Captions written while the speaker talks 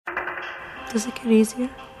Does it get easier?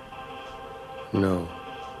 No.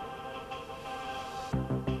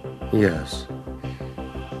 Yes.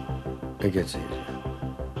 It gets easier.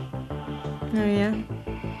 Oh, yeah?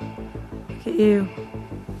 Look at you.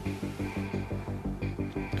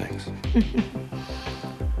 Thanks.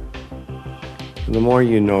 The more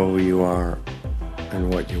you know who you are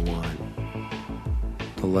and what you want,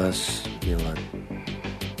 the less you let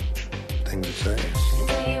things say.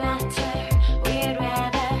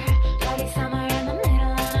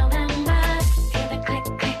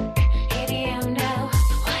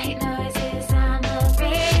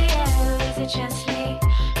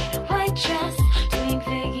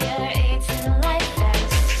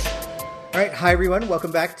 Hi, everyone.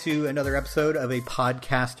 Welcome back to another episode of a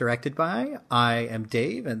podcast directed by. I am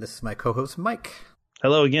Dave, and this is my co-host, Mike.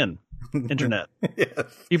 Hello again, Internet. Yes.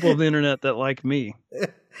 People of the Internet that like me.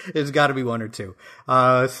 There's got to be one or two.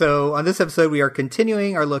 So on this episode, we are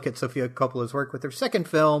continuing our look at Sofia Coppola's work with her second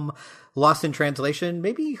film, Lost in Translation,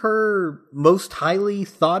 maybe her most highly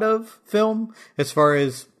thought of film as far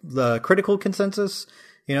as the critical consensus.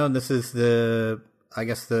 You know, and this is the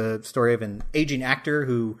story of an aging actor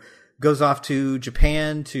who goes off to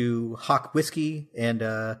Japan to hawk whiskey and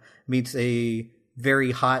meets a very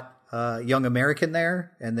hot young American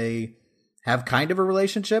there, and they have kind of a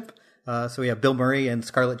relationship. So we have Bill Murray and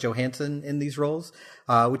Scarlett Johansson in these roles,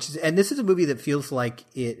 and this is a movie that feels like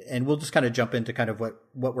it, and we'll just kind of jump into kind of what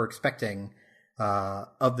we're expecting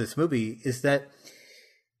of this movie, is that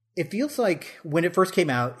it feels like when it first came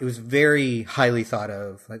out, it was very highly thought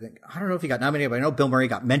of. I don't know if he got nominated, but I know Bill Murray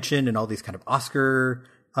got mentioned in all these kind of Oscar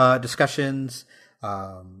discussions.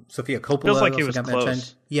 Sofia Coppola feels like he was got close.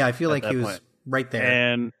 Mentioned. Yeah, I feel like he was point. right there.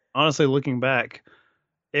 And honestly, looking back,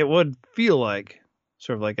 it would feel like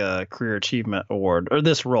sort of like a career achievement award, or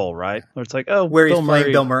this role, right? Where it's like, oh, where Bill he's playing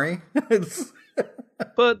Murray, Bill Murray,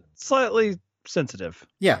 but slightly sensitive.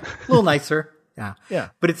 Yeah, a little nicer. Yeah,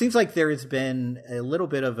 yeah. But it seems like there has been a little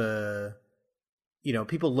bit of a,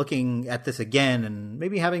 people looking at this again and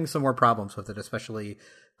maybe having some more problems with it, especially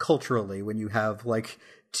culturally, when you have like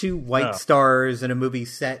two white stars in a movie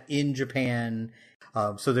set in Japan.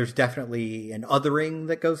 So there's definitely an othering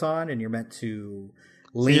that goes on, and you're meant to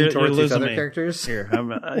lean towards these other characters. Here,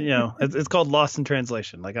 it's called Lost in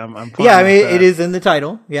Translation. Like I'm yeah, I mean, it is in the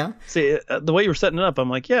title. Yeah. See, the way you were setting it up, I'm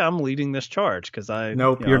like, yeah, I'm leading this charge because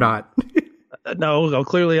Nope, you're not. No,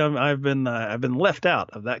 clearly I've been left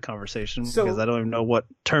out of that conversation because I don't even know what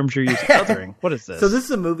terms you're using. Othering. What is this? So this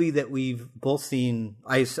is a movie that we've both seen.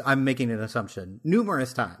 I'm making an assumption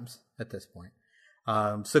numerous times at this point.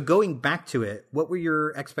 So going back to it, what were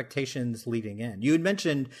your expectations leading in? You had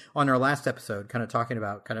mentioned on our last episode, kind of talking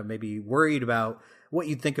about kind of maybe worried about what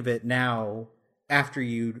you'd think of it now after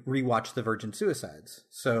you'd rewatched The Virgin Suicides.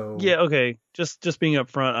 So yeah, okay. Just being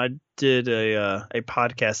upfront, I did a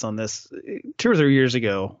podcast on this 2 or 3 years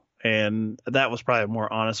ago, and that was probably a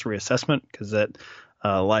more honest reassessment because that,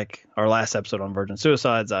 like our last episode on Virgin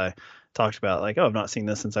Suicides, I talked about like, I've not seen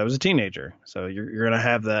this since I was a teenager. So you're gonna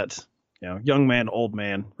have that, young man, old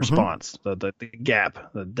man response, the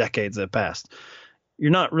gap, the decades that passed.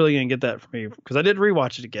 You're not really gonna get that from me because I did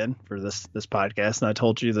rewatch it again for this podcast, and I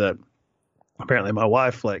told you that apparently my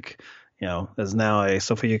wife, is now a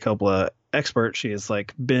Sofia Coppola expert. She has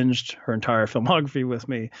binged her entire filmography with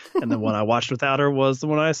me. And the one I watched without her was the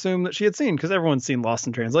one I assumed that she had seen because everyone's seen Lost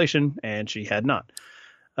in Translation and she had not.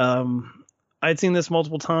 I'd seen this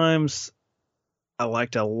multiple times. I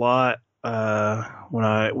liked it a lot when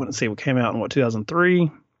I went and see what came out in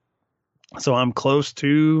 2003. So I'm close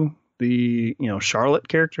to the, Charlotte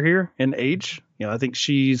character here in age. I think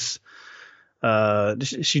she's,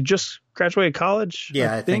 she just graduated college.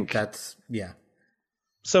 Yeah, I think that's, yeah.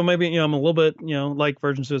 So maybe, I'm a little bit, like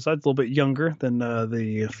Virgin Suicides, a little bit younger than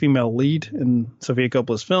the female lead in Sofia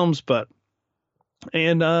Coppola's films,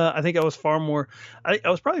 I think I was I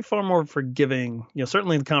was probably far more forgiving.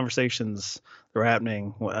 Certainly the conversations that were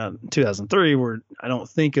happening in 2003 were, I don't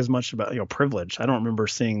think as much about, privilege. I don't remember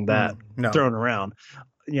seeing that thrown around.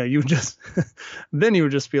 You would just, then you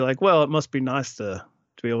would just be like, well, it must be nice to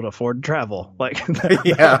be able to afford to travel.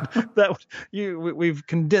 We've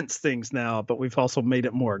condensed things now, but we've also made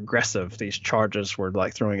it more aggressive. These charges we're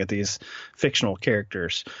throwing at these fictional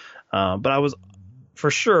characters. But I was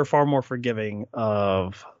for sure far more forgiving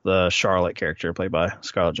of the Charlotte character played by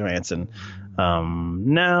Scarlett Johansson.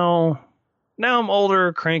 Now I'm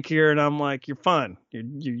older, crankier, and I'm like, you're fine.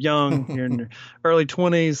 You're young. You're in your early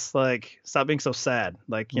 20s. Stop being so sad.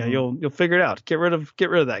 You'll figure it out. Get rid of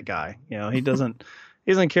that guy. He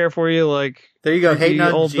doesn't care for you. There you go, hating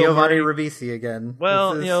on Giovanni Ribisi again.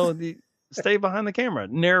 Well, stay behind the camera,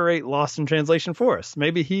 narrate Lost in Translation for us.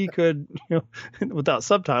 Maybe he could, without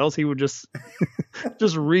subtitles, he would just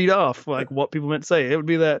read off like what people meant to say. It would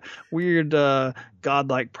be that weird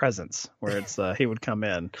godlike presence where it's he would come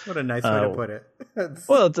in. What a nice way to put it.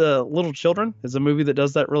 Well, it's Little Children is a movie that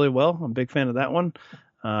does that really well. I'm a big fan of that one.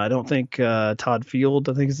 I don't think Todd Field,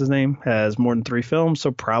 I think is his name, has more than 3 films,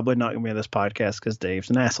 so probably not going to be on this podcast because Dave's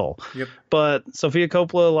an asshole. Yep. But Sofia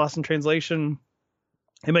Coppola, Lost in Translation,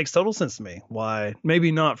 it makes total sense to me. Why?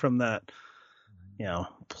 Maybe not from that,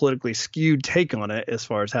 politically skewed take on it as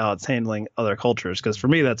far as how it's handling other cultures, because for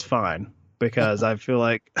me that's fine, because I feel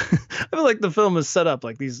like the film is set up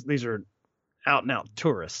like these are out and out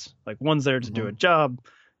tourists. Like one's there to do a job.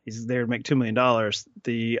 He's there to make $2 million.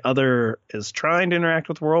 The other is trying to interact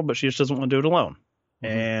with the world, but she just doesn't want to do it alone.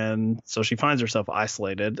 And so she finds herself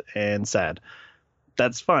isolated and sad.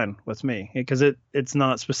 That's fine with me because it's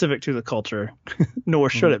not specific to the culture, nor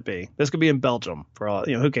should it be. This could be in Belgium for all,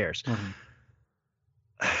 who cares?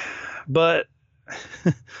 But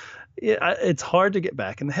it's hard to get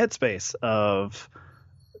back in the headspace of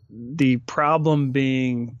the problem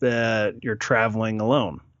being that you're traveling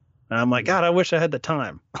alone. And I'm like, God, I wish I had the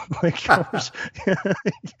time.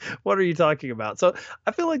 What are you talking about? So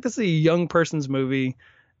I feel like this is a young person's movie.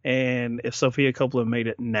 And if Sofia Coppola made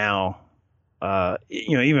it now,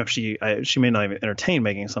 even if she may not even entertain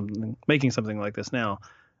making something like this now,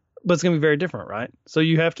 but it's going to be very different, right? So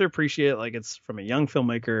you have to appreciate like it's from a young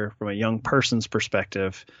filmmaker, from a young person's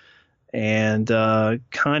perspective, and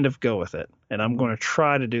kind of go with it. And I'm going to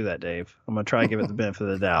try to do that, Dave. I'm going to try to give it the benefit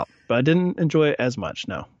of the doubt. But I didn't enjoy it as much,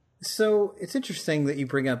 no. So it's interesting that you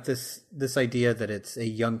bring up this idea that it's a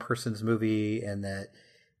young person's movie, and that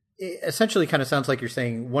it essentially kind of sounds like you're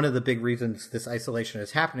saying one of the big reasons this isolation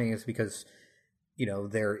is happening is because,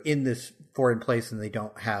 they're in this foreign place and they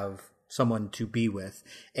don't have someone to be with.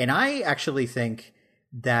 And I actually think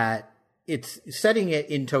that it's setting it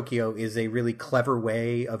in Tokyo is a really clever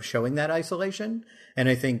way of showing that isolation. And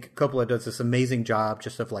I think Coppola does this amazing job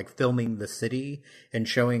just of like filming the city and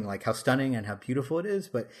showing like how stunning and how beautiful it is,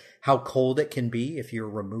 but how cold it can be if you're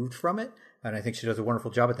removed from it. And I think she does a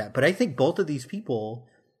wonderful job at that. But I think both of these people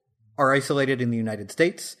are isolated in the United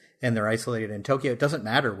States and they're isolated in Tokyo. It doesn't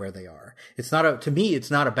matter where they are. To me,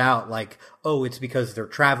 it's not about like, oh, it's because they're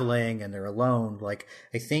traveling and they're alone. Like,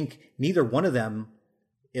 I think neither one of them,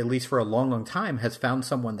 at least for a long, long time, has found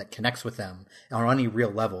someone that connects with them on any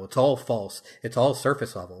real level. It's all false. It's all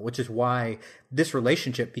surface level, which is why this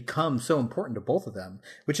relationship becomes so important to both of them,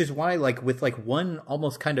 which is why like with like one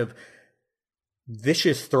almost kind of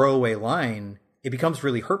vicious throwaway line, it becomes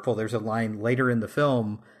really hurtful. There's a line later in the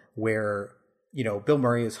film where, Bill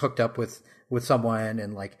Murray is hooked up with someone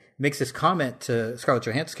and like makes this comment to Scarlett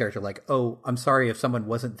Johansson's character, like, oh, I'm sorry if someone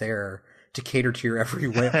wasn't there to cater to your every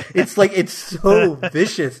whim. It's like, it's so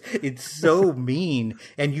vicious. It's so mean.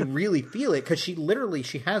 And you really feel it because she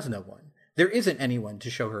has no one. There isn't anyone to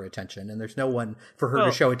show her attention, and there's no one for her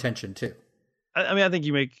to show attention to. I think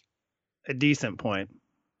you make a decent point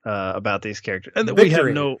about these characters. And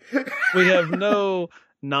Victory. we have no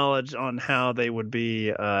knowledge on how they would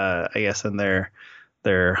be, I guess, in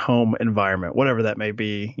their home environment, whatever that may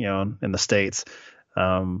be, in the States.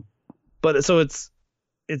 But so it's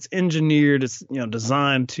engineered, it's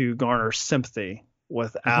designed to garner sympathy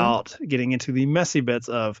without getting into the messy bits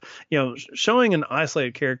of showing an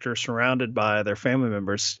isolated character surrounded by their family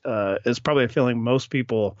members is probably a feeling most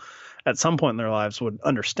people at some point in their lives would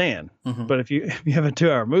understand. But if you have a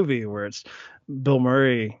 2-hour movie where it's Bill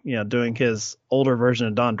Murray doing his older version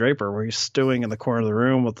of Don Draper where he's stewing in the corner of the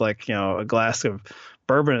room with like a glass of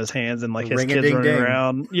bourbon in his hands and like his kids running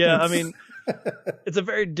around, I mean, it's a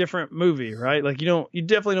very different movie, right? Like you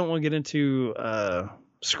definitely don't want to get into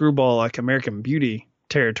screwball like American Beauty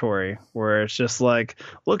territory where it's just like,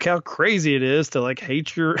 look how crazy it is to like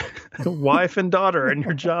hate your wife and daughter and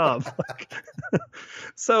your job.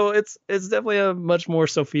 So it's definitely a much more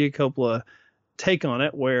Sofia Coppola take on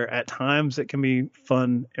it, where at times it can be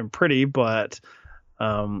fun and pretty, but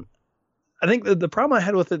I think the problem I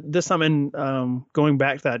had with it this time, and going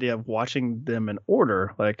back to the idea of watching them in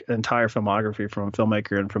order, like entire filmography from a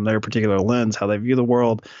filmmaker and from their particular lens, how they view the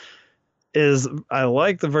world, is I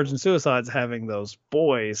like the Virgin Suicides having those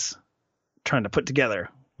boys trying to put together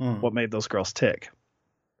what made those girls tick.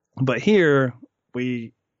 But here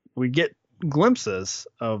we get glimpses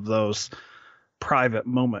of those private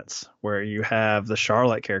moments where you have the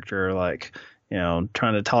Charlotte character like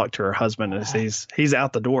trying to talk to her husband as he's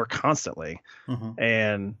out the door constantly.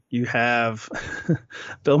 And you have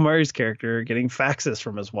Bill Murray's character getting faxes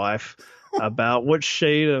from his wife about what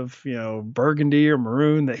shade of burgundy or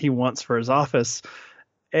maroon that he wants for his office.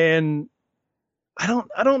 And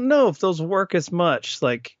I don't know if those work as much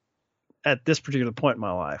like at this particular point in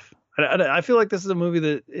my life. I feel like this is a movie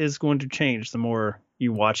that is going to change the more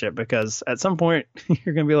you watch it, because at some point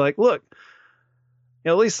you're going to be like, look,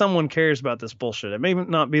 at least someone cares about this bullshit. It may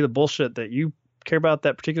not be the bullshit that you care about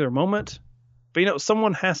that particular moment, but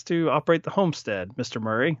someone has to operate the homestead, Mr.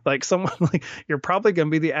 Murray. Like someone, like you're probably going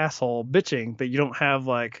to be the asshole bitching that you don't have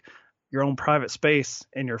like your own private space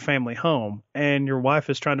in your family home, and your wife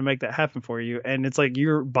is trying to make that happen for you. And it's like,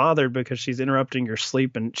 you're bothered because she's interrupting your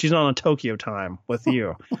sleep and she's not on Tokyo time with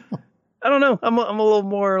you. I don't know. I'm a little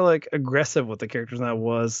more like aggressive with the characters than I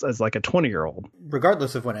was as like a 20-year-old.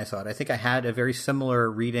 Regardless of when I saw it, I think I had a very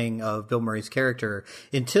similar reading of Bill Murray's character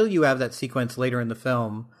until you have that sequence later in the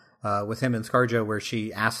film with him and ScarJo where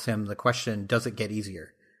she asks him the question, does it get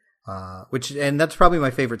easier? And that's probably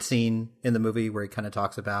my favorite scene in the movie, where he kind of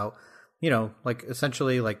talks about, like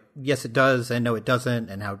essentially like, yes, it does, and no, it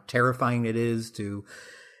doesn't, and how terrifying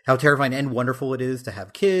and wonderful it is to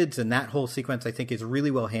have kids. And that whole sequence, I think, is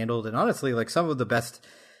really well handled. And honestly, like some of the best,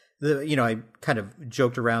 I kind of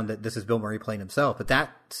joked around that this is Bill Murray playing himself, but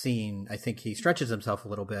that scene, I think he stretches himself a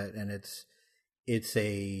little bit, and it's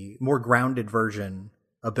a more grounded version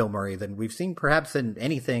of Bill Murray than we've seen perhaps in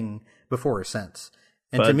anything before or since.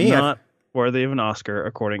 And but to me, not worthy of an Oscar,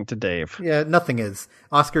 according to Dave. Yeah, nothing is.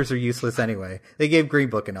 Oscars are useless anyway. They gave Green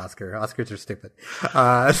Book an Oscar. Oscars are stupid.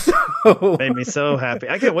 Made me so happy.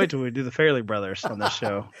 I can't wait till we do the Fairley Brothers on this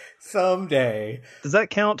show. Someday. Does that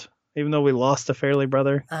count, even though we lost a Fairley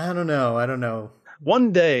brother? I don't know.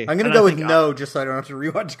 One day. I'm going to go with no, just so I don't have to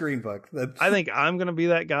rewatch Green Book. I think I'm going to be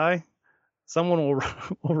that guy. Someone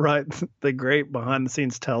will write the great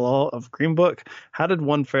behind-the-scenes tell-all of Green Book. How did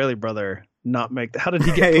one Fairley brother not make how did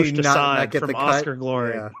he get pushed aside from Oscar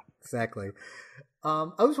glory? Yeah, exactly. I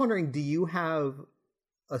was wondering, do you have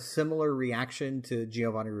a similar reaction to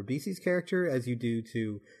Giovanni Ribisi's character as you do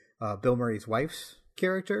to Bill Murray's wife's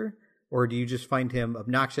character, or do you just find him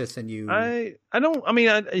obnoxious and you? I don't. I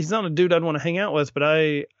mean, he's not a dude I'd want to hang out with, but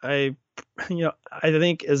I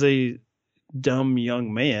think as a dumb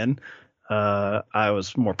young man, I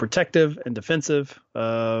was more protective and defensive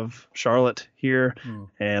of Charlotte here,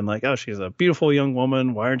 and like, oh, she's a beautiful young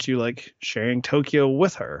woman. Why aren't you like sharing Tokyo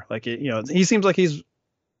with her? Like, he seems like he's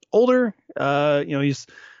older. He's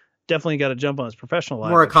definitely got to jump on his professional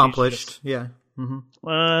life. More accomplished, yeah. Mm-hmm.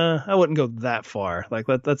 I wouldn't go that far. Like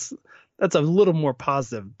that's a little more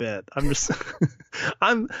positive bit. I'm just,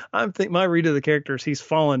 I'm think my read of the characters, he's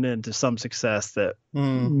fallen into some success that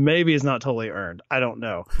maybe is not totally earned. I don't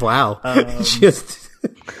know. Wow. Just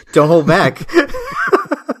don't hold back.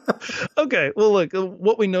 Okay. Well, look,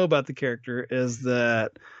 what we know about the character is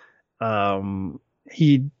that,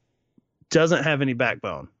 he doesn't have any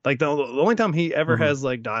backbone. Like the only time he ever has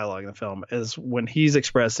like dialogue in the film is when he's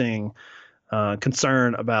expressing,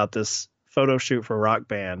 concern about this photo shoot for a rock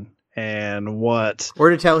band. Or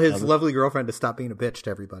to tell his lovely girlfriend to stop being a bitch to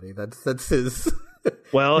everybody. That's his.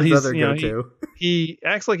 Well, his he's other go-to. He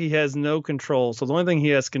acts like he has no control. So the only thing he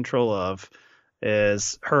has control of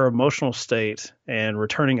is her emotional state and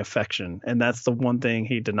returning affection, and that's the one thing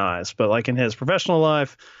he denies. But like in his professional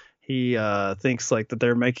life, he thinks like that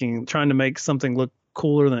they're trying to make something look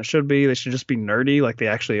cooler than it should be. They should just be nerdy, like they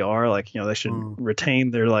actually are. Like they should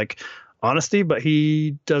retain their like honesty, but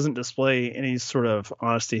he doesn't display any sort of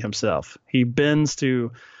honesty himself. He bends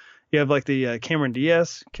to, you have like the Cameron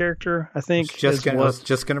Diaz character, I think. I was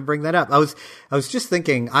just going to bring that up. I was just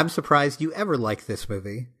thinking, I'm surprised you ever liked this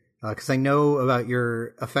movie, because I know about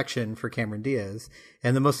your affection for Cameron Diaz,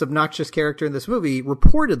 and the most obnoxious character in this movie,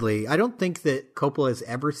 reportedly, I don't think that Coppola has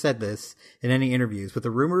ever said this in any interviews, but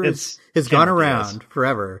the rumor has gone around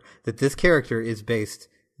forever that this character is based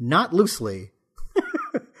not loosely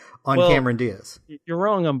on Cameron Diaz. You're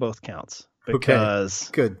wrong on both counts, because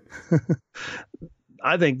good.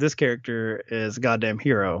 I think this character is a goddamn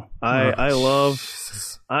hero. I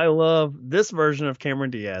love this version of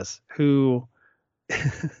Cameron Diaz, who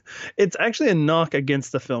it's actually a knock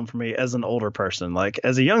against the film for me as an older person. Like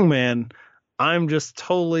as a young man, I'm just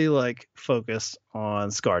totally like focused on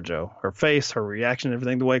ScarJo, her face, her reaction,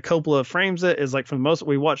 everything. The way Coppola frames it is like,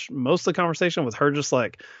 we watched most of the conversation with her just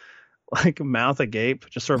like mouth agape,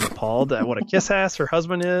 just sort of appalled at what a kiss ass her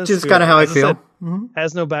husband is. Just kind of how I feel. Said,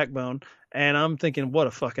 has no backbone. And I'm thinking, what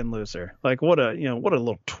a fucking loser. Like what a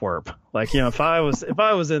little twerp. Like, if I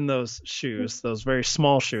was in those shoes, those very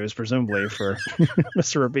small shoes, presumably for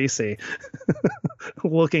Mr. Ribisi,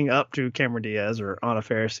 looking up to Cameron Diaz or Anna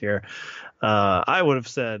Faris here, I would have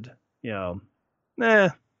said, not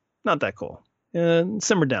that cool.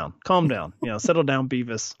 Simmer down, calm down, settle down,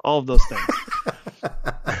 Beavis, all of those things.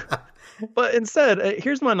 But instead,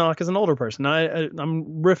 here's my knock as an older person.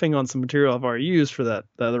 I'm riffing on some material I've already used for the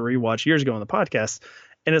other rewatch years ago on the podcast,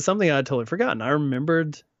 and it's something I'd totally forgotten. I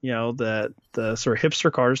remembered, that the sort of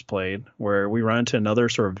hipster cards played, where we run into another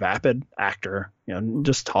sort of vapid actor,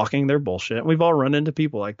 just talking their bullshit. We've all run into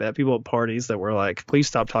people like that, people at parties that were like, please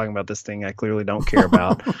stop talking about this thing I clearly don't care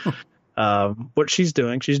about. What she's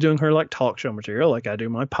doing her like talk show material, like I do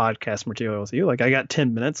my podcast material with you. Like I got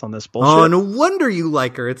 10 minutes on this bullshit. Oh, no wonder you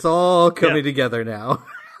like her. It's all coming together now.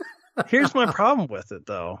 Here's my problem with it,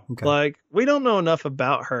 though. Okay. Like, we don't know enough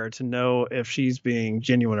about her to know if she's being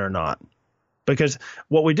genuine or not. Because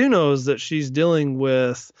what we do know is that she's dealing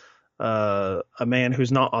with a man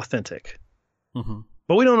who's not authentic. Mm-hmm.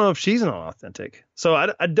 But we don't know if she's not authentic. So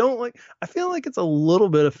I feel like it's a little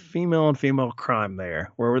bit of female on female crime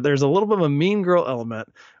there, where there's a little bit of a mean girl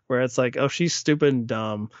element where it's like, oh, she's stupid and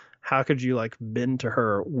dumb. How could you like bend to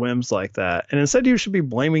her whims like that? And instead you should be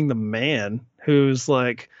blaming the man who's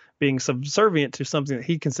like being subservient to something that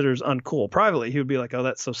he considers uncool. Privately, he would be like, oh,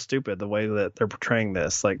 that's so stupid the way that they're portraying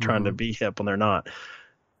this, like trying to be hip when they're not.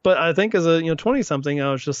 But I think as a 20-something,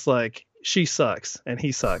 I was just like, she sucks and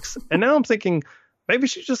he sucks. And now I'm thinking, maybe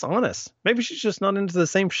she's just honest. Maybe she's just not into the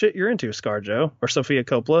same shit you're into, ScarJo or Sofia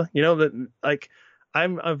Coppola. That like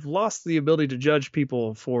I've lost the ability to judge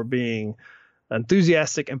people for being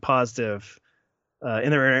enthusiastic and positive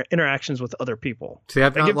in their interactions with other people. See,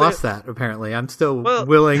 I've not lost that. Apparently, I'm still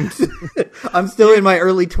willing to. I'm still in my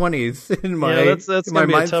early 20s. In my that's gonna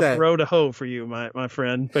be mindset. A tough row to hoe for you, my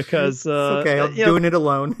friend. Because it's okay, I'm doing it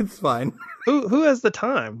alone. It's fine. Who has the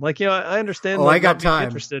time? Like, I understand. Oh, like, I got time.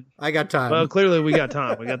 Interested. I got time. Well, clearly we got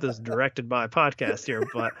time. We got this directed by podcast here,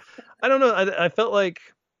 but I don't know. I felt like.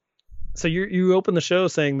 So you open the show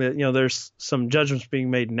saying that there's some judgments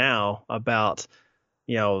being made now about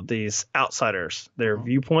these outsiders, their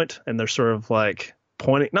viewpoint, and they're sort of like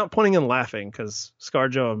not pointing and laughing, because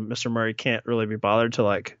ScarJo and Mr. Murray can't really be bothered to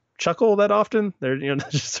like chuckle that often. They're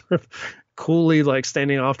just sort of coolly like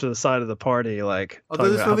standing off to the side of the party, like. Although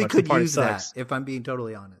this movie could use that, if I'm being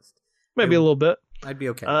totally honest. Maybe a little bit. I'd be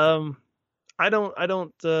okay.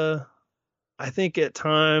 I think at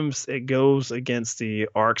times it goes against the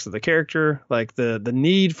arcs of the character. Like the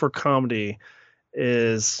need for comedy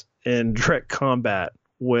is in direct combat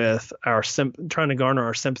with our trying to garner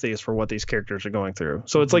our sympathies for what these characters are going through.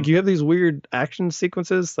 So it's like you have these weird action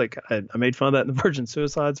sequences. Like I made fun of that in the Virgin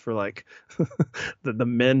Suicides for like the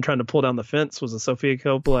men trying to pull down the fence was a Sofia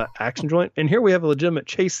Coppola action joint. And here we have a legitimate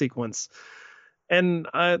chase sequence. And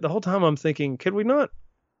the whole time I'm thinking, could we not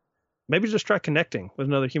maybe just try connecting with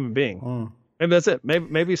another human being? Maybe that's it.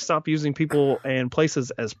 Maybe stop using people and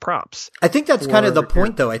places as props. I think that's kind of the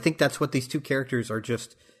point, though. I think that's what these two characters are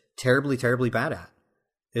just terribly, terribly bad at,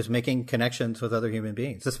 is making connections with other human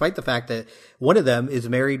beings, despite the fact that one of them is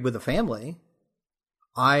married with a family.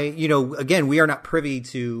 Again, we are not privy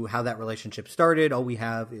to how that relationship started. All we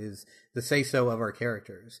have is the say-so of our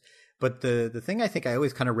characters. But the thing I think I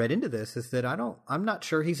always kind of read into this is that I'm not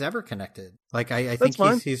sure he's ever connected. Like I think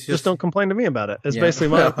he's just don't complain to me about it. It's basically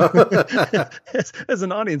my as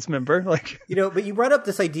an audience member, like But you brought up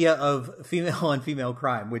this idea of female on female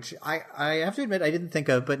crime, which I have to admit I didn't think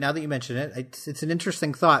of, but now that you mention it, it's an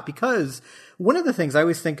interesting thought, because one of the things I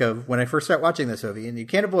always think of when I first start watching this movie, and you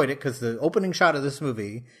can't avoid it because the opening shot of this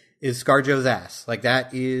movie is ScarJo's ass. Like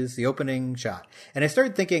that is the opening shot, and I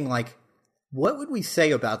started thinking like, what would we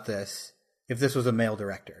say about this if this was a male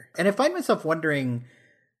director? And I find myself wondering,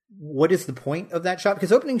 what is the point of that shot?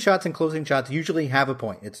 Because opening shots and closing shots usually have a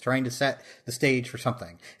point. It's trying to set the stage for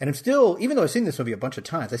something. And I'm still, even though I've seen this movie a bunch of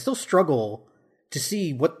times, I still struggle to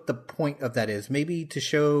see what the point of that is. Maybe to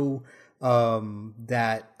show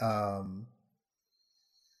that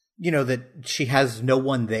she has no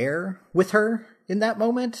one there with her in that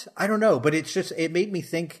moment. I don't know, but it made me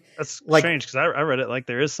think. That's like, strange, because I read it like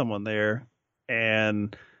there is someone there.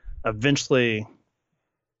 And eventually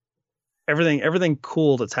everything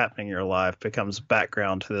cool that's happening in your life becomes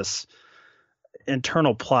background to this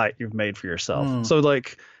internal plight you've made for yourself. So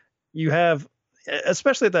like you have,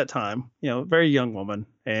 especially at that time, very young woman,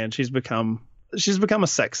 and she's become a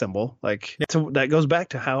sex symbol. Like that goes back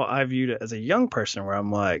to how I viewed it as a young person, where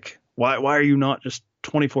I'm like, why are you not just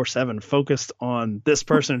 24/7 focused on this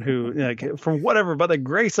person who, like, for whatever, by the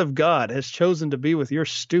grace of God, has chosen to be with your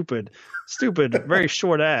stupid, very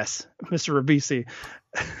short ass, Mr. Ribisi.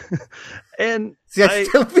 And see, I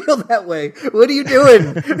still feel that way. What are you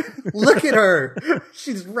doing? Look at her.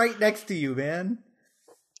 She's right next to you, man.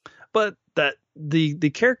 But that the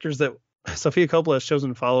characters that Sofia Coppola has chosen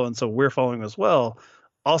to follow, and so we're following as well,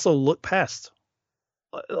 also look past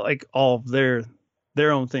like all of their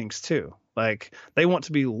own things too. Like they want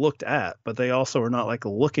to be looked at, but they also are not like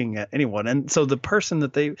looking at anyone. And so the person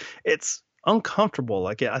that it's uncomfortable.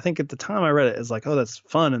 Like I think at the time I read it, it's like, oh, that's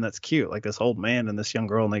fun and that's cute. Like this old man and this young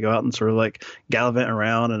girl, and they go out and sort of like gallivant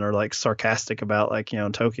around and are like sarcastic about like,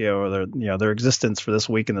 Tokyo or their existence for this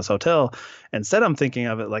week in this hotel. Instead, I'm thinking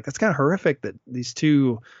of it like that's kind of horrific that these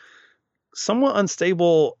two somewhat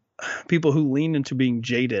unstable people who lean into being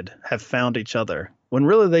jaded have found each other when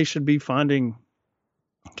really they should be finding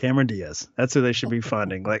Cameron Diaz. That's who they should be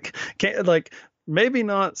finding. Like maybe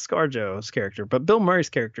not ScarJo's character, but Bill Murray's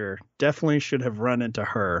character definitely should have run into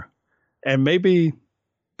her. And maybe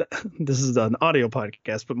this is an audio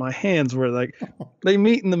podcast, but my hands were like, they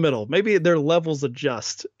meet in the middle. Maybe their levels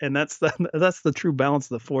adjust, and that's the true balance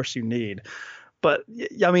of the force you need. But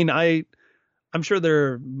I mean, I'm sure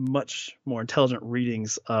there are much more intelligent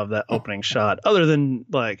readings of that opening shot, other than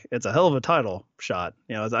like it's a hell of a title shot.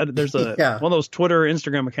 There's one of those Twitter,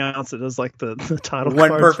 Instagram accounts that does like the title. One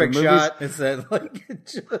cards perfect for movies. shot. Is that like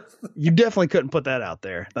You definitely couldn't put that out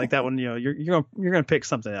there. Like that one, you're gonna pick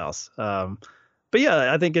something else. But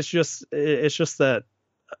yeah, I think it's just that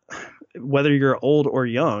whether you're old or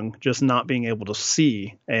young, just not being able to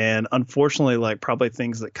see, and unfortunately, like probably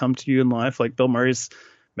things that come to you in life, like Bill Murray's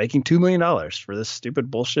making $2 million for this stupid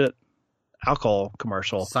bullshit alcohol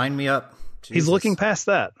commercial. Sign me up. Jesus. He's looking past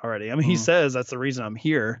that already. I mean, he says that's the reason I'm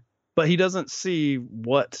here, but he doesn't see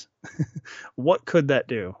what could that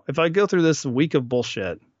do? If I go through this week of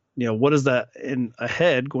bullshit, what is that in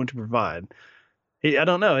ahead going to provide? I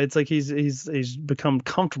don't know. It's like he's become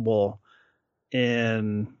comfortable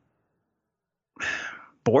in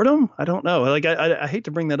boredom. I don't know. Like I hate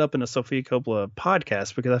to bring that up in a Sofia Coppola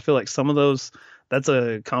podcast because I feel like some of those, that's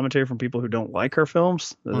a commentary from people who don't like her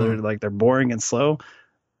films. They're boring and slow.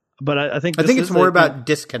 But I think it's more about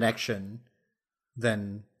disconnection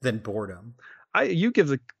than boredom. You give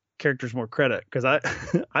the characters more credit because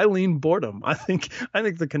I lean boredom. I think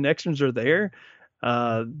the connections are there.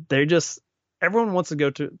 Everyone wants to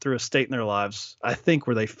go through a state in their lives, I think,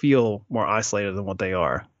 where they feel more isolated than what they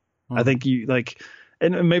are. I think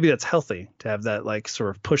and maybe that's healthy to have that like sort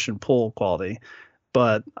of push and pull quality.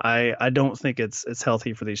 But I don't think it's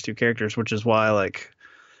healthy for these two characters, which is why like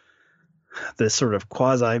this sort of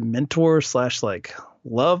quasi mentor / like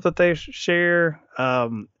love that they share.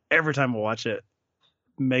 Every time I watch it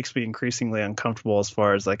makes me increasingly uncomfortable as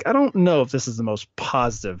far as like, I don't know if this is the most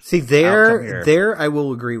positive. See, there I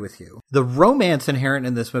will agree with you. The romance inherent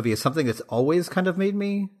in this movie is something that's always kind of made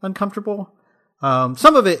me uncomfortable.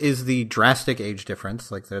 Some of it is the drastic age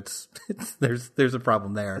difference. Like there's a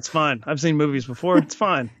problem there. It's fine. I've seen movies before. It's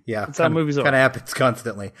fine. Yeah. That's how movies are. Kind of happens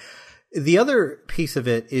constantly. The other piece of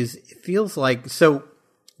it is it feels like, so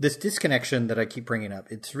this disconnection that I keep bringing up,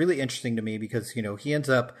 it's really interesting to me because, he ends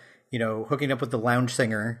up, hooking up with the lounge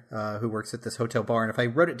singer, who works at this hotel bar. And if I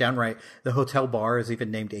wrote it down right, the hotel bar is even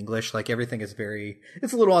named English. Like everything is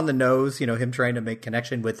it's a little on the nose, him trying to make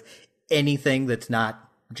connection with anything that's not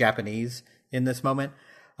Japanese in this moment.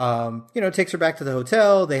 Takes her back to the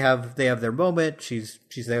hotel. They have their moment. She's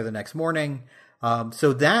there the next morning.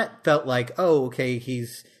 So that felt like, oh, okay,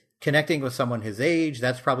 he's connecting with someone his age.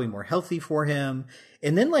 That's probably more healthy for him.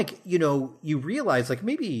 And then you realize like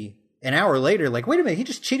maybe an hour later, like, wait a minute, he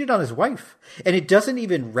just cheated on his wife. And it doesn't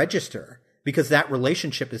even register because that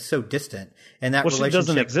relationship is so distant. And that relationship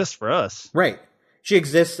doesn't exist for us. Right. She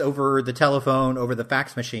exists over the telephone, over the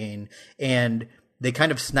fax machine, and they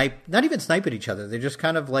kind of not even snipe at each other. They're just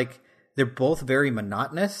kind of like, they're both very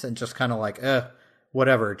monotonous and just kind of like,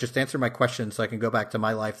 whatever, just answer my questions so I can go back to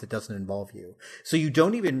my life that doesn't involve you. So you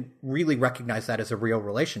don't even really recognize that as a real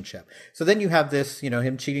relationship. So then you have this,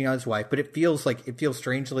 him cheating on his wife, but it feels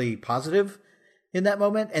strangely positive in that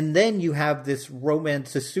moment. And then you have this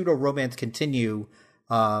pseudo romance continue,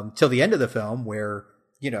 till the end of the film where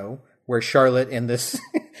Charlotte and this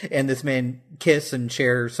and this man kiss and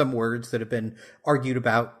share some words that have been argued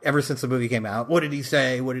about ever since the movie came out. What did he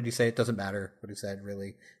say? It doesn't matter what he said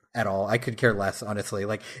really at all. I could care less, honestly.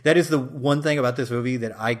 Like that is the one thing about this movie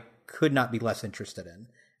that I could not be less interested in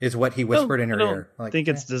is what he whispered in her ear. I think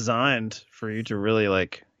it's designed for you to really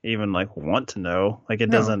like even like want to know. Like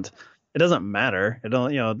it doesn't matter. It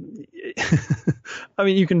don't, I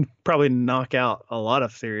mean, you can probably knock out a lot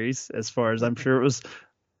of theories as far as I'm sure it was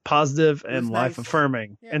positive and life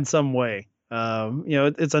affirming in some way.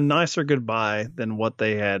 It's a nicer goodbye than what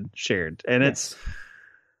they had shared. And it's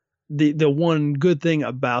the one good thing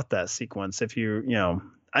about that sequence, if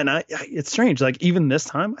it's strange. Like even this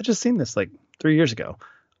time, I just seen this like 3 years ago.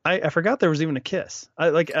 I forgot there was even a kiss.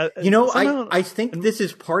 I think this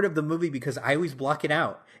is part of the movie because I always block it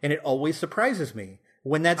out and it always surprises me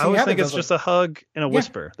when that I scene always happens, think it's just a hug and a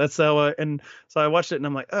whisper. That's how. And so I watched it and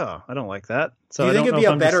I'm like, oh, I don't like that. So do you I think don't it'd know be if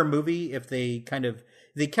a I'm better movie if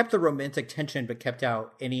they kept the romantic tension but kept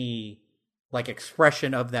out any like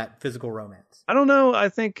expression of that physical romance? I don't know. I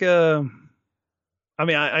think. I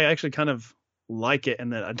mean, I actually kind of like it,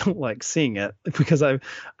 and that I don't like seeing it because I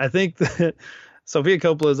think that Sofia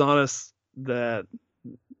Coppola is honest that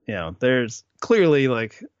there's clearly,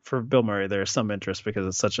 like, for Bill Murray, there's some interest because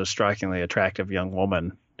it's such a strikingly attractive young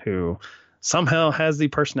woman who somehow has the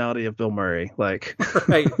personality of Bill Murray, like,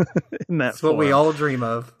 Right. in that That's what we form. all dream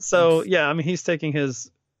of. So yeah, I mean, he's taking his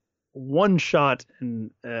one shot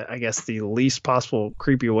in, I guess, the least possible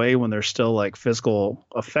creepy way when there's still like physical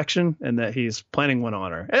affection, and that he's planning one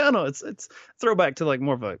on her. I don't know. It's throwback to like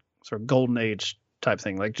more of a sort of golden age type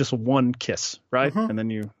thing, like just one kiss, right? Mhm. And then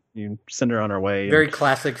you send her on her way. Very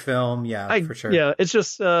classic film, for sure. Yeah, it's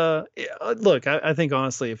just look, I think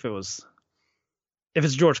honestly, if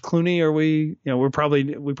it's George Clooney, or we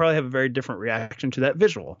probably have a very different reaction to that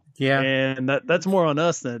visual. Yeah. And that's more on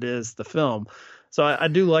us than it is the film. So I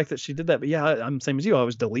do like that she did that, but yeah, I'm same as you. I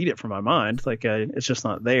always delete it from my mind. Like, it's just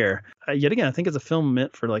not there. Yet again, I think it's a film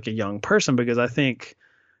meant for like a young person, because I think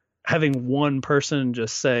having one person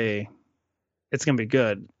just say it's going to be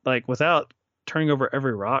good, like without turning over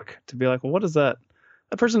every rock to be like, well, what is that?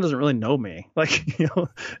 That person doesn't really know me. Like,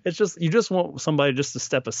 it's just, you just want somebody just to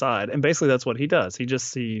step aside. And basically that's what he does.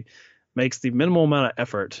 He makes the minimal amount of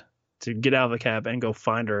effort to get out of the cab and go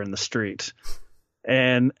find her in the street.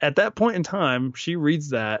 And at that point in time, she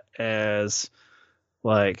reads that as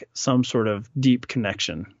like some sort of deep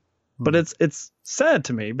connection. But it's sad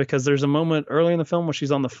to me because there's a moment early in the film where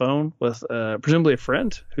she's on the phone with presumably a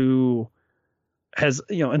friend who has,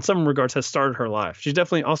 in some regards has started her life. She's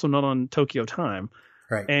definitely also not on Tokyo time.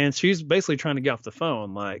 Right. And she's basically trying to get off the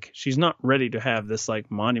phone. Like, she's not ready to have this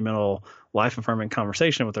like monumental, life affirming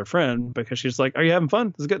conversation with her friend, because she's like, are you having fun?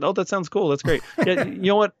 This is good. Oh, that sounds cool. That's great. Yeah, you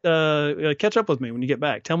know what? Catch up with me when you get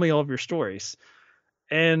back. Tell me all of your stories.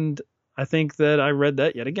 And I think that I read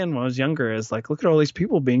that yet again when I was younger as like, look at all these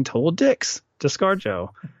people being total dicks to ScarJo.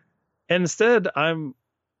 And instead, I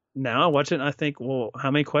watch it and I think, well,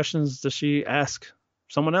 how many questions does she ask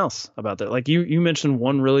someone else about that? Like you mentioned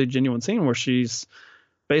one really genuine scene where she's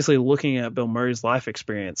basically looking at Bill Murray's life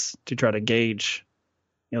experience to try to gauge,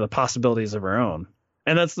 the possibilities of her own.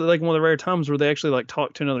 And that's like one of the rare times where they actually like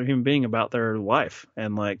talk to another human being about their life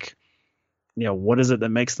and like, what is it that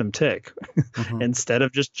makes them tick, instead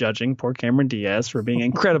of just judging poor Cameron Diaz for being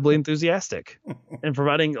incredibly enthusiastic and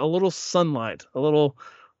providing a little sunlight, a little,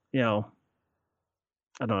 I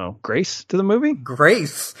don't know, grace to the movie.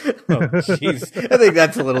 Grace. Oh, jeez. I think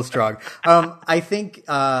that's a little strong. I think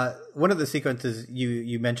one of the sequences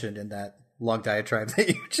you mentioned in that long diatribe that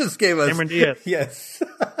you just gave us, Cameron Diaz. Yes,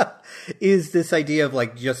 is this idea of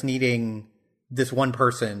like just needing this one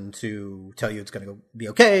person to tell you it's going to be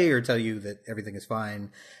okay or tell you that everything is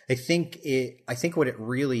fine. I think what it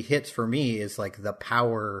really hits for me is like the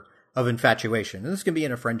power of infatuation. And this can be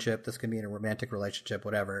in a friendship, this can be in a romantic relationship,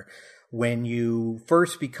 whatever. When you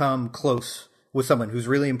first become close with someone who's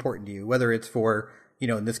really important to you, whether it's for,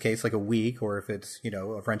 in this case, like a week, or if it's,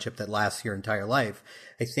 a friendship that lasts your entire life,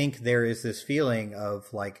 I think there is this feeling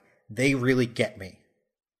of like, they really get me,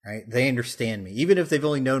 right? They understand me. Even if they've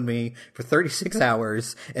only known me for 36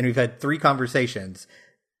 hours and we've had 3 conversations,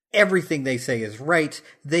 everything they say is right.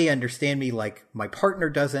 They understand me like my partner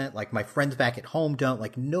doesn't, like my friends back at home don't,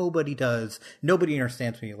 like nobody does. Nobody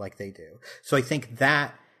understands me like they do. So I think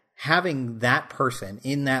that having that person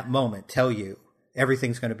in that moment tell you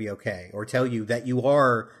everything's going to be okay, or tell you that you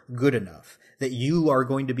are good enough, that you are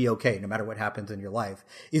going to be okay no matter what happens in your life,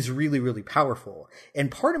 is really, really powerful.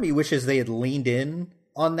 And part of me wishes they had leaned in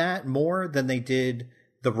on that more than they did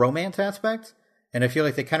the romance aspect. And I feel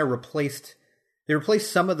like they kind of replaced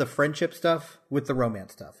some of the friendship stuff with the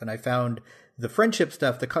romance stuff. And I found the friendship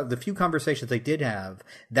stuff, the few conversations they did have,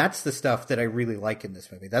 that's the stuff that I really like in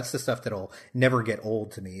this movie. That's the stuff that'll never get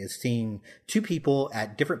old to me, is seeing 2 people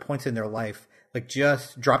at different points in their life, like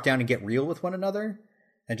just drop down and get real with one another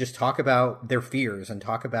and just talk about their fears and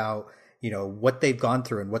talk about, what they've gone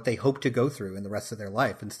through and what they hope to go through in the rest of their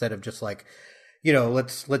life, instead of just like,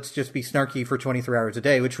 let's just be snarky for 23 hours a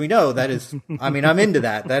day, which we know that is, I mean, I'm into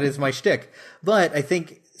that. That is my shtick. But I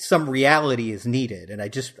think some reality is needed. And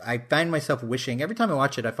I find myself wishing, every time I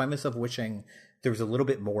watch it, I find myself wishing there was a little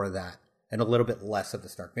bit more of that and a little bit less of the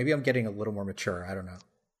snark. Maybe I'm getting a little more mature. I don't know.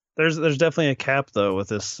 There's definitely a cap though with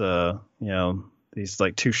this, these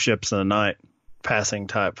like 2 ships in the night passing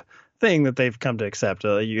type thing that they've come to accept.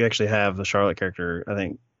 You actually have the Charlotte character, I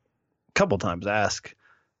think, a couple times ask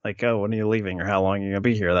like, oh, when are you leaving, or how long are you gonna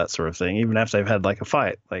be here, that sort of thing. Even after they've had like a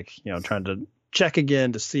fight, like, you know, trying to check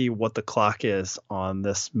again to see what the clock is on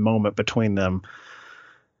this moment between them.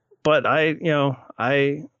 But I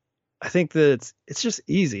think that it's just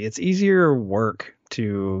easy. It's easier work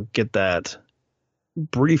to get that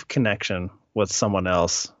brief connection with someone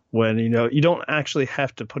else when, you know, you don't actually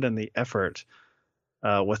have to put in the effort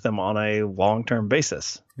with them on a long-term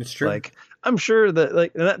basis. It's true. Like, I'm sure that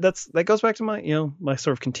like that goes back to my, you know, my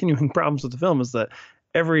sort of continuing problems with the film is that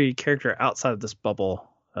every character outside of this bubble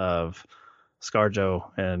of ScarJo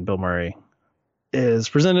and Bill Murray is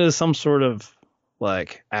presented as some sort of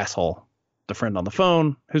like asshole. The friend on the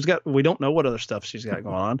phone we don't know what other stuff she's got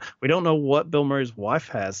going on. We don't know what Bill Murray's wife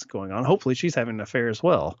has going on. Hopefully she's having an affair as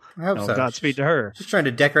well. I hope so. Godspeed to her. Just trying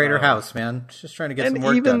to decorate her house, man. Just trying to get some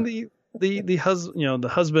work done. And even the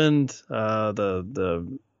husband,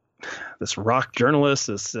 this rock journalist,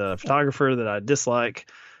 this photographer that I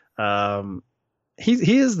dislike,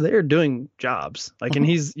 he is there doing jobs, like, and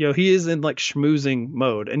he's, you know, he is in like schmoozing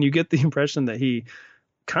mode, and you get the impression that he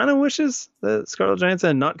kind of wishes that Scarlett Johansson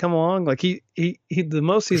had not come along. Like he the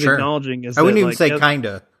most he's acknowledging is, I wouldn't that, even like, say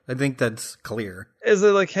kinda. I think that's clear. Is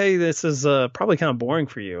it like, hey, this is probably kind of boring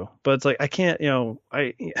for you, but it's like, I can't, you know,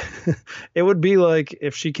 it would be like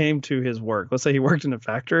if she came to his work. Let's say he worked in a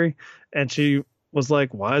factory, and she was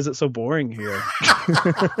like, why is it so boring here?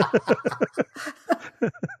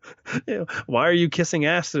 You know, why are you kissing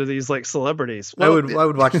ass to these like celebrities? Well, I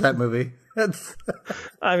would watch that movie.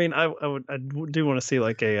 I mean, I do want to see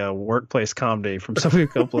like a workplace comedy from Sofia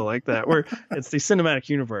Coppola like that, where it's the cinematic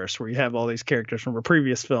universe where you have all these characters from her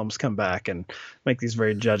previous films come back and make these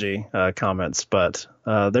very judgy comments. But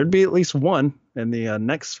there'd be at least one in the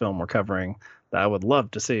next film we're covering that I would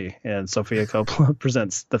love to see, and Sofia Coppola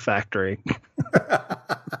presents The Factory.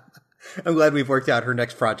 I'm glad we've worked out her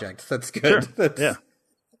next project. That's good. Sure. Yeah.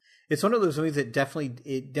 It's one of those movies that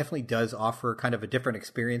definitely does offer kind of a different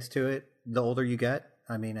experience to it the older you get.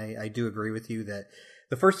 I mean, I do agree with you that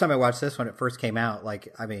the first time I watched this when it first came out,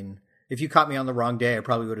 like, I mean, if you caught me on the wrong day, I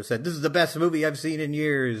probably would have said, this is the best movie I've seen in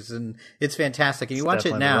years, and it's fantastic. And you watch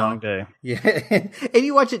it now. The wrong day. Yeah. And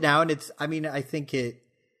you watch it now, and it's, I mean, I think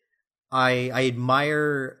I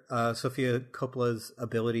admire Sofia Coppola's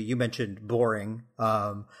ability. You mentioned boring.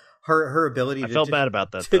 Her ability. I felt bad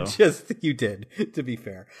about that, though. You did, to be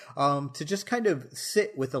fair. To just kind of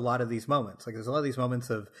sit with a lot of these moments. Like, there's a lot of these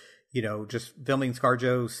moments of, you know, just filming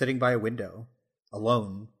ScarJo sitting by a window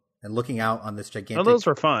alone and looking out on this gigantic. Oh, those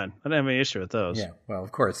were fine. I didn't have any issue with those. Yeah, well,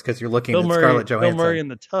 of course, because you're looking at Scarlett Johansson. Bill Murray in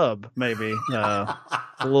the tub, maybe a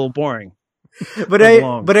little boring. But I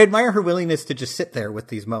admire her willingness to just sit there with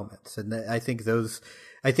these moments, and I think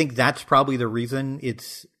that's probably the reason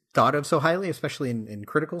it's thought of so highly, especially in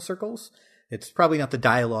critical circles. It's probably not the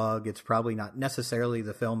dialogue. It's probably not necessarily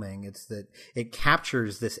the filming. It's that it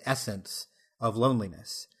captures this essence of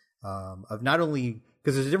loneliness, of not only,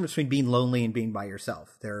 because there's a difference between being lonely and being by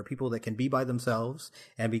yourself. There are people that can be by themselves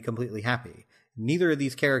and be completely happy. Neither of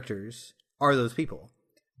these characters are those people.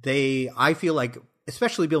 I feel like,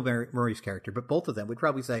 especially Bill Murray's character, but both of them would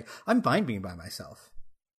probably say, I'm fine being by myself.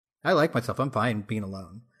 I like myself. I'm fine being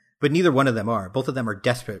alone. But neither one of them are. Both of them are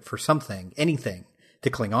desperate for something, anything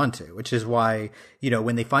to cling on to, which is why, you know,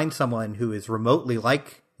 when they find someone who is remotely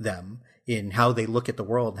like them in how they look at the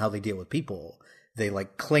world and how they deal with people, they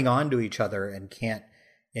like cling on to each other and can't,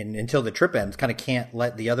 and until the trip ends, kind of can't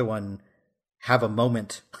let the other one have a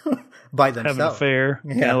moment by themselves. Have an affair.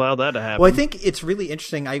 Yeah. Can't allow that to happen. Well, I think it's really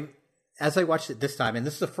interesting. As I watched it this time, and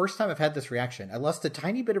this is the first time I've had this reaction, I lost a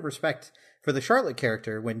tiny bit of respect for the Charlotte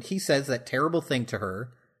character when he says that terrible thing to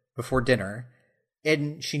her before dinner,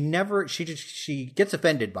 and she gets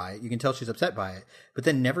offended by it. You can tell she's upset by it, but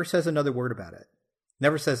then never says another word about it.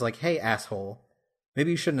 Never says like, hey, asshole,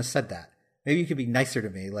 maybe you shouldn't have said that. Maybe you could be nicer to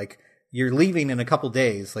me. Like, you're leaving in a couple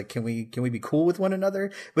days. Like, can we be cool with one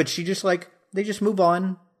another? But she just they just move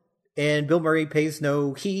on. And Bill Murray pays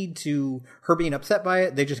no heed to her being upset by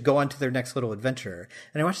it. They just go on to their next little adventure.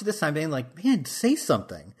 And I watched it this time being like, man, say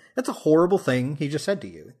something. That's a horrible thing he just said to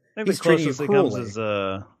you. I think the closest it comes is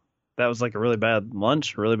that was like a really bad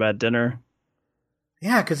lunch, a really bad dinner.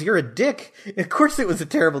 Yeah, because you're a dick. Of course it was a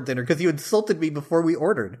terrible dinner because you insulted me before we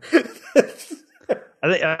ordered.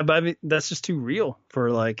 I mean, that's just too real for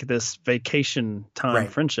like this vacation time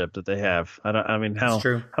friendship that they have. How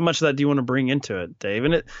much of that do you want to bring into it, Dave?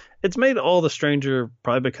 And it's made all the stranger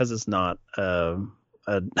probably because it's not a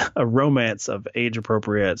romance of age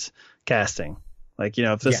appropriate casting. Like, you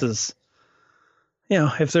know, if this is, you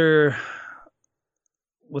know, if they're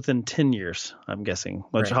within 10 years, I'm guessing,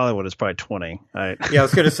 which Hollywood is probably 20. Right? Yeah, I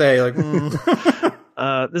was going to say like,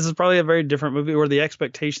 this is probably a very different movie where the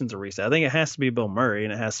expectations are reset. I think it has to be Bill Murray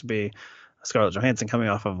and it has to be Scarlett Johansson coming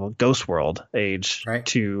off of a Ghost World age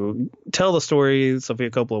to tell the story Sofia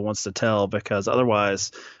Coppola wants to tell, because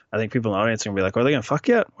otherwise I think people in the audience are going to be like, are they going to fuck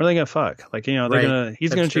yet? What are they going to fuck? Like, he's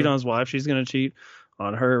going to cheat on his wife. She's going to cheat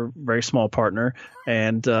on her very small partner.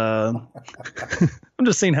 And I'm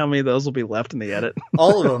just seeing how many of those will be left in the edit.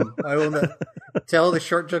 All of them. I will tell the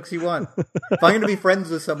short jokes you want. If I'm going to be friends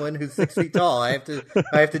with someone who's 6 feet tall, I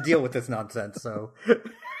have to deal with this nonsense. So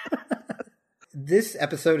this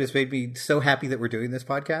episode has made me so happy that we're doing this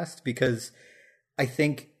podcast, because I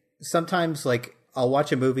think sometimes, like, I'll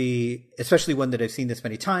watch a movie, especially one that I've seen this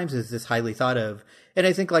many times, is this highly thought of, and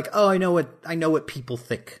I think like, oh, I know what people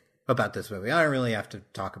think about this movie. I don't really have to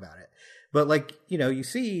talk about it. But like, you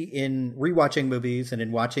see in rewatching movies and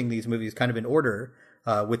in watching these movies kind of in order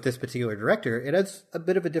with this particular director, it has a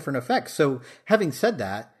bit of a different effect. So having said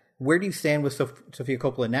that, where do you stand with Sofia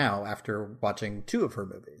Coppola now after watching 2 of her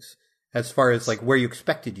movies, as far as like where you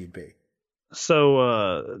expected you'd be?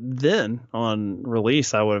 So then on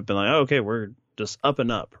release, I would have been like, oh, okay, we're just up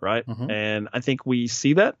and up, right? Mm-hmm. And I think we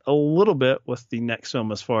see that a little bit with the next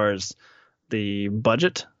film as far as the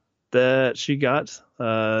budget that she got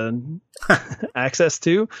access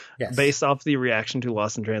to, based off the reaction to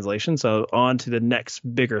Lost in Translation. So on to the next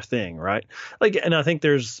bigger thing, right? Like, and I think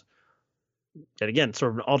there's, yet again,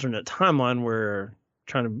 sort of an alternate timeline where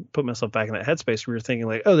trying to put myself back in that headspace where you're thinking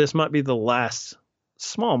like, oh, this might be the last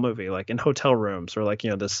small movie, like in hotel rooms, or like,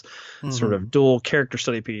 this sort of dual character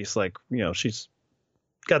study piece. Like, she's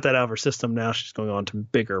got that out of her system now. She's going on to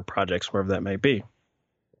bigger projects, wherever that may be.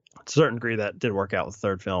 To a certain degree, that did work out with the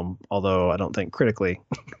third film, although I don't think critically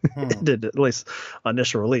it did, at least on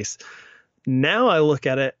initial release. Now I look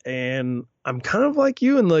at it and I'm kind of like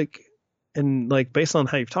you, and like based on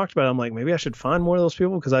how you've talked about it, I'm like, maybe I should find more of those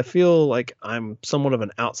people, because I feel like I'm somewhat of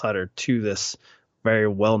an outsider to this very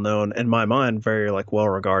well-known, in my mind, very like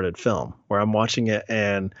well-regarded film, where I'm watching it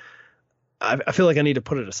and I feel like I need to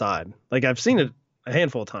put it aside. Like, I've seen it a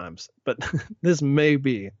handful of times, but this may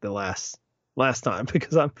be the last time,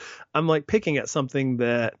 because I'm like picking at something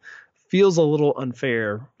that feels a little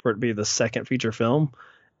unfair for it to be the second feature film,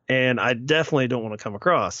 and I definitely don't want to come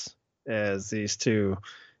across as these two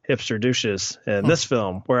hipster douches in this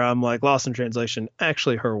film, where I'm like, Lost in Translation,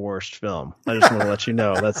 actually her worst film. I just want to let you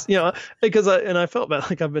know that's, because I felt bad,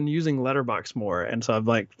 like I've been using Letterboxd more, and so I'm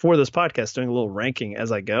like, for this podcast, doing a little ranking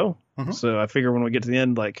as I go. So I figure when we get to the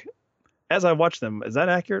end, like as I watch them, is that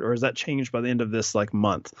accurate, or is that changed by the end of this like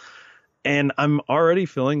month? And I'm already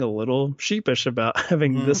feeling a little sheepish about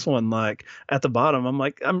having this one like at the bottom. I'm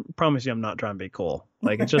like, I promise you, I'm not trying to be cool.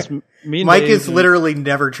 Like, it's just me. And Mike Dave, has literally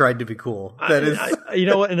never tried to be cool. That is, you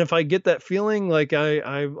know what? And if I get that feeling, like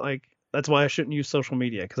I like, that's why I shouldn't use social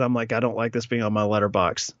media, because I'm like, I don't like this being on my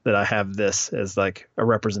letterbox, that I have this as like a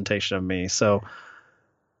representation of me. So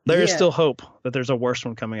there is still hope that there's a worse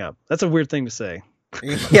one coming up. That's a weird thing to say.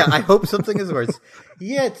 Yeah, I hope something is worse.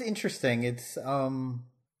 Yeah, it's interesting. It's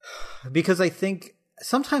because I think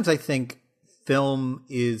sometimes film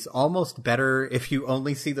is almost better if you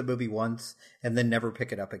only see the movie once and then never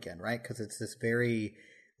pick it up again, right? Because it's this very,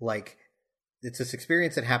 like, it's this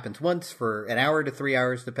experience that happens once for an hour to 3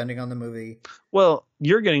 hours, depending on the movie. Well,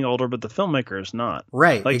 you're getting older, but the filmmaker is not.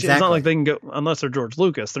 Right, like, exactly. It's not like they can go, unless they're George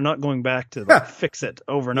Lucas, they're not going back to like, fix it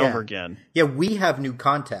over and over again. Yeah, we have new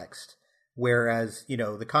context, whereas,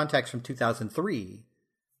 the context from 2003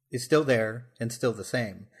 is still there and still the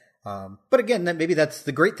same. But again, maybe that's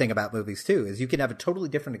the great thing about movies too, is you can have a totally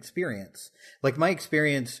different experience. Like, my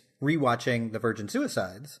experience rewatching The Virgin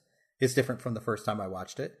Suicides is different from the first time I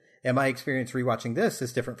watched it. And my experience rewatching this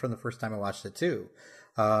is different from the first time I watched it too.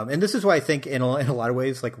 And this is why I think in a lot of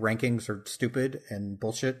ways, like, rankings are stupid and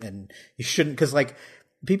bullshit, and you shouldn't, because like,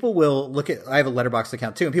 people will look at, I have a Letterboxd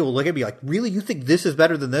account too, and people will look at me like, really, you think this is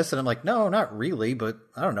better than this? And I'm like, no, not really, but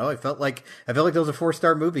I don't know. I felt like there was a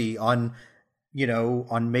 4-star movie on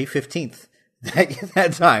May 15th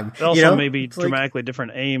that time. It also may be dramatically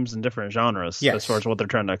different aims and different genres as far as what they're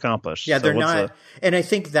trying to accomplish. Yeah, so they're not. And I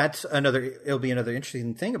think that's it'll be another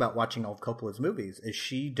interesting thing about watching all of Coppola's movies, is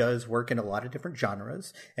she does work in a lot of different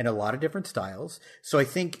genres and a lot of different styles. So I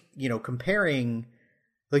think, comparing,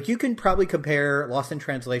 like, you can probably compare Lost in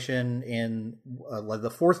Translation and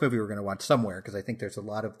the fourth movie we're going to watch Somewhere, because I think there's a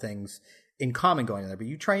lot of things in common going on there. But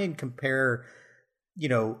you try and compare,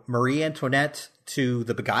 Marie Antoinette to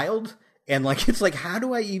The Beguiled, and like, it's like, how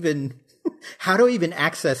do I even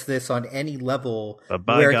access this on any level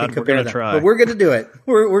where I can compare them? But we're going to do it.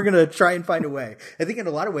 We're going to try and find a way. I think in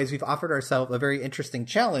a lot of ways we've offered ourselves a very interesting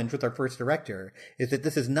challenge with our first director, is that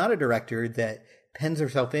this is not a director that pens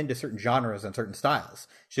herself into certain genres and certain styles.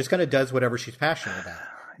 She just kind of does whatever she's passionate about.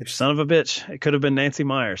 Son of a bitch. It could have been Nancy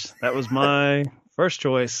Myers. That was my first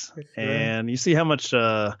choice. And you see how much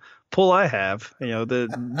pull I have.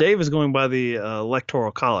 Dave is going by the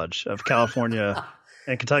Electoral College of California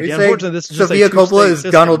and Kentucky. Unfortunately, this is just Sofia Coppola is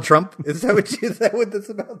system. Donald Trump. Is that what this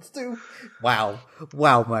amounts to? Wow,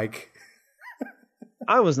 Mike.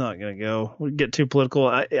 I was not going to go. We get too political.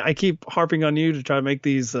 I keep harping on you to try to make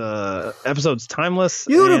these episodes timeless.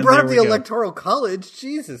 You would have brought up the Electoral College.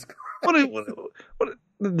 Jesus Christ. What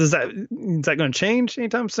is that going to change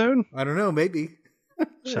anytime soon? I don't know. Maybe.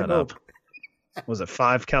 Shut up. Was it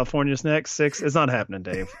 5 California's next? 6? It's not happening,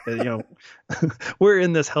 Dave. We're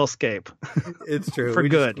in this hellscape. It's true. For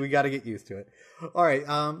good. We got to get used to it. All right.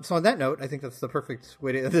 So on that note, I think that's the perfect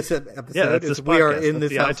way to end this episode. Yeah, that's this podcast. We are in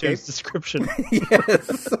that's this the hellscape. iTunes description.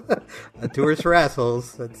 Yes. A tourist for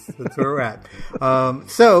assholes. That's where we're at.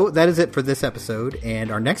 So that is it for this episode.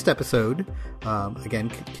 And our next episode, again,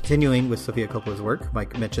 continuing with Sofia Coppola's work,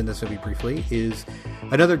 Mike mentioned this movie briefly, is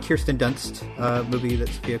another Kirsten Dunst movie that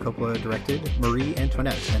Sofia Coppola directed, Marie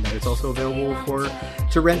Antoinette. And that is also available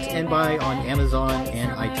to rent and buy on Amazon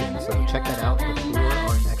and iTunes. So check that out before